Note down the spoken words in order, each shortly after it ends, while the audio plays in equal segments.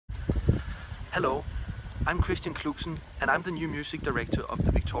Hello, I'm Kluxen and I'm the new music director of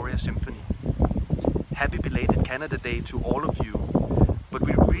the Victoria Symphony. Happy belated Canada Day to all of you, but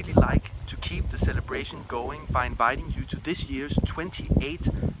we'd really like to keep the celebration going by inviting you to this year's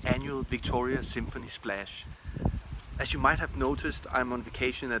 28th annual Victoria Symphony Splash. As you might have noticed, I'm on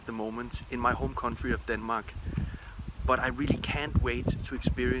vacation at the moment in my home country of Denmark, but I really can't wait to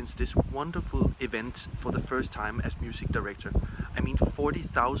experience this wonderful event for the first time as music director. I mean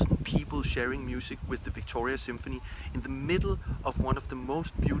 40,000 people sharing music with the Victoria Symphony in the middle of one of the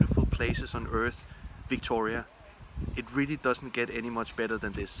most beautiful places on earth, Victoria. It really doesn't get any much better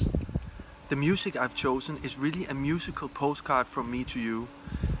than this. The music I've chosen is really a musical postcard from me to you.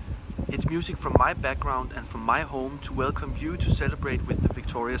 It's music from my background and from my home to welcome you to celebrate with the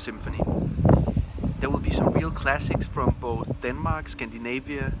Victoria Symphony. There will be some real classics from both Denmark,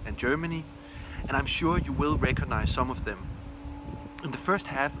 Scandinavia and Germany, and I'm sure you will recognize some of them. In the first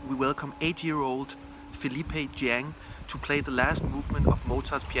half we welcome 8-year-old Felipe Jiang to play the last movement of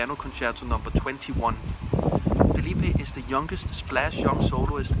Mozart's Piano Concerto No. 21. Felipe is the youngest Splash young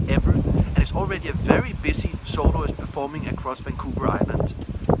soloist ever and is already a very busy soloist performing across Vancouver Island.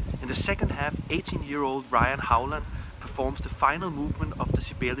 In the second half, 18-year-old Ryan Howland performs the final movement of the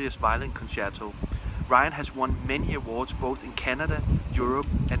Sibelius Violin Concerto. Ryan has won many awards both in Canada, Europe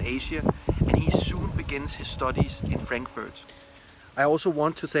and Asia, and he soon begins his studies in Frankfurt. I also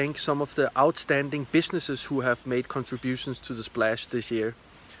want to thank some of the outstanding businesses who have made contributions to the Splash this year.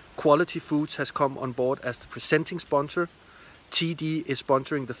 Quality Foods has come on board as the presenting sponsor, TD is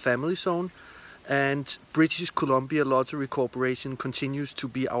sponsoring the Family Zone, and British Columbia Lottery Corporation continues to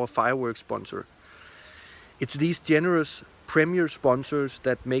be our fireworks sponsor. It's these generous premier sponsors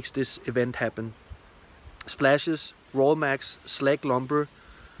that makes this event happen. Splashes, Rollmax, Slag Lumber,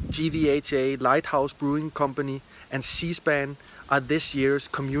 GVHA, Lighthouse Brewing Company and C-SPAN are this year's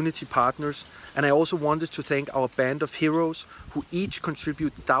community partners, and I also wanted to thank our band of heroes who each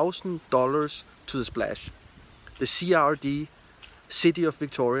contribute $1,000 to the Splash. The CRD, City of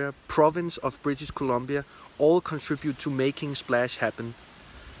Victoria, Province of British Columbia all contribute to making Splash happen.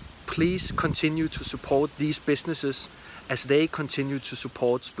 Please continue to support these businesses as they continue to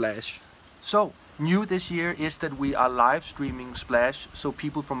support Splash. So, new this year is that we are live streaming Splash, so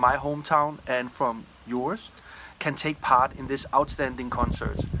people from my hometown and from yours can take part in this outstanding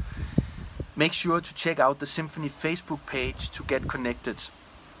concert. Make sure to check out the Symphony Facebook page to get connected.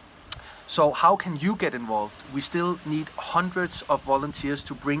 So how can you get involved? We still need hundreds of volunteers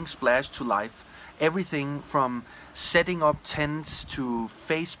to bring Splash to life. Everything from setting up tents to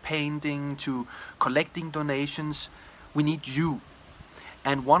face painting to collecting donations. We need you.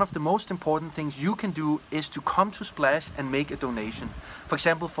 And one of the most important things you can do is to come to Splash and make a donation. For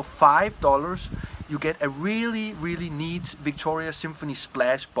example, for $5 you get a really neat Victoria Symphony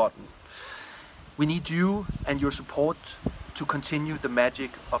Splash button. We need you and your support to continue the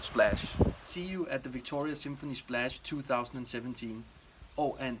magic of Splash. See you at the Victoria Symphony Splash 2017.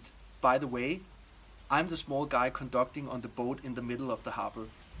 Oh, and by the way, I'm the small guy conducting on the boat in the middle of the harbour.